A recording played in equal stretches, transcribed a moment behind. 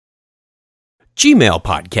Gmail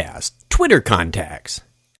podcast, Twitter contacts.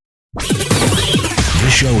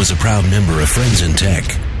 This show is a proud member of Friends in Tech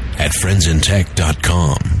at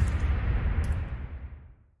friendsintech.com.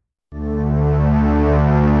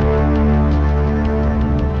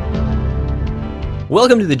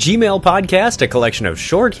 Welcome to the Gmail podcast, a collection of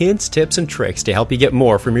short hints, tips, and tricks to help you get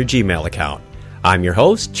more from your Gmail account. I'm your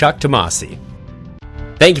host, Chuck Tomasi.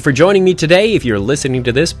 Thank you for joining me today. If you're listening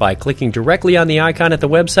to this by clicking directly on the icon at the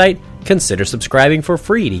website, consider subscribing for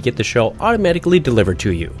free to get the show automatically delivered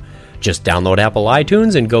to you. Just download Apple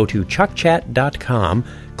iTunes and go to chuckchat.com.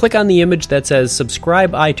 Click on the image that says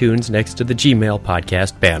Subscribe iTunes next to the Gmail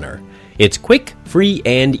podcast banner. It's quick, free,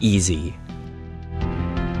 and easy.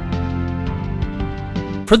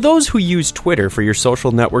 For those who use Twitter for your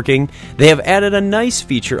social networking, they have added a nice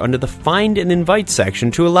feature under the Find and Invite section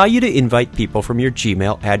to allow you to invite people from your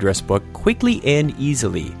Gmail address book quickly and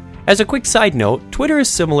easily. As a quick side note, Twitter is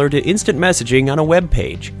similar to instant messaging on a web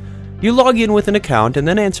page. You log in with an account and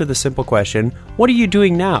then answer the simple question, "What are you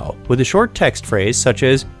doing now?" with a short text phrase such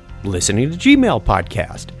as, "Listening to Gmail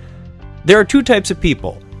podcast." There are two types of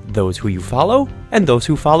people, those who you follow and those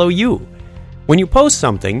who follow you. When you post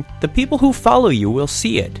something, the people who follow you will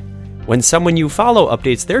see it. When someone you follow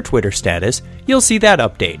updates their Twitter status, you'll see that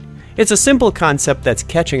update. It's a simple concept that's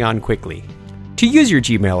catching on quickly. To use your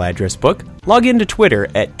Gmail address book, log into Twitter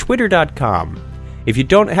at twitter.com. If you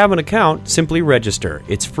don't have an account, simply register.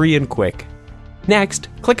 It's free and quick. Next,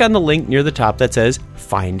 click on the link near the top that says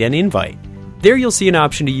Find and Invite. There you'll see an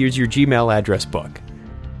option to use your Gmail address book.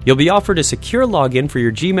 You'll be offered a secure login for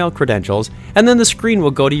your Gmail credentials, and then the screen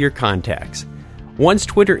will go to your contacts. Once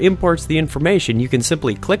Twitter imports the information, you can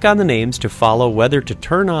simply click on the names to follow whether to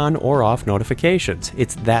turn on or off notifications.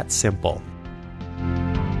 It's that simple.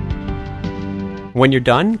 When you're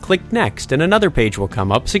done, click Next, and another page will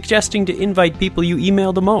come up suggesting to invite people you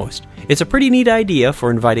email the most. It's a pretty neat idea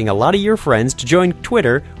for inviting a lot of your friends to join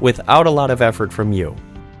Twitter without a lot of effort from you.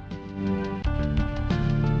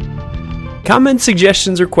 Comments,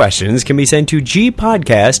 suggestions, or questions can be sent to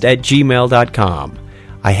gpodcast@gmail.com.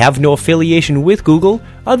 I have no affiliation with Google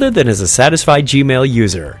other than as a satisfied Gmail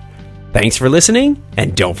user. Thanks for listening,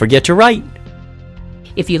 and don't forget to write.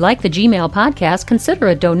 If you like the Gmail podcast, consider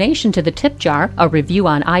a donation to the tip jar, a review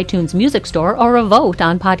on iTunes Music Store, or a vote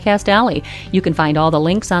on Podcast Alley. You can find all the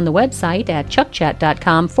links on the website at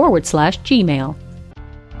chuckchat.com/Gmail.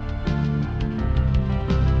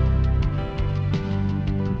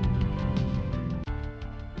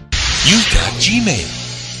 You've got Gmail.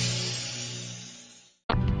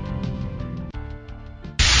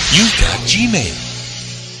 You've got Gmail.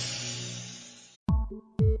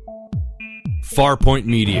 Farpoint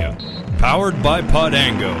Media, powered by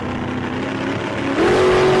Podango.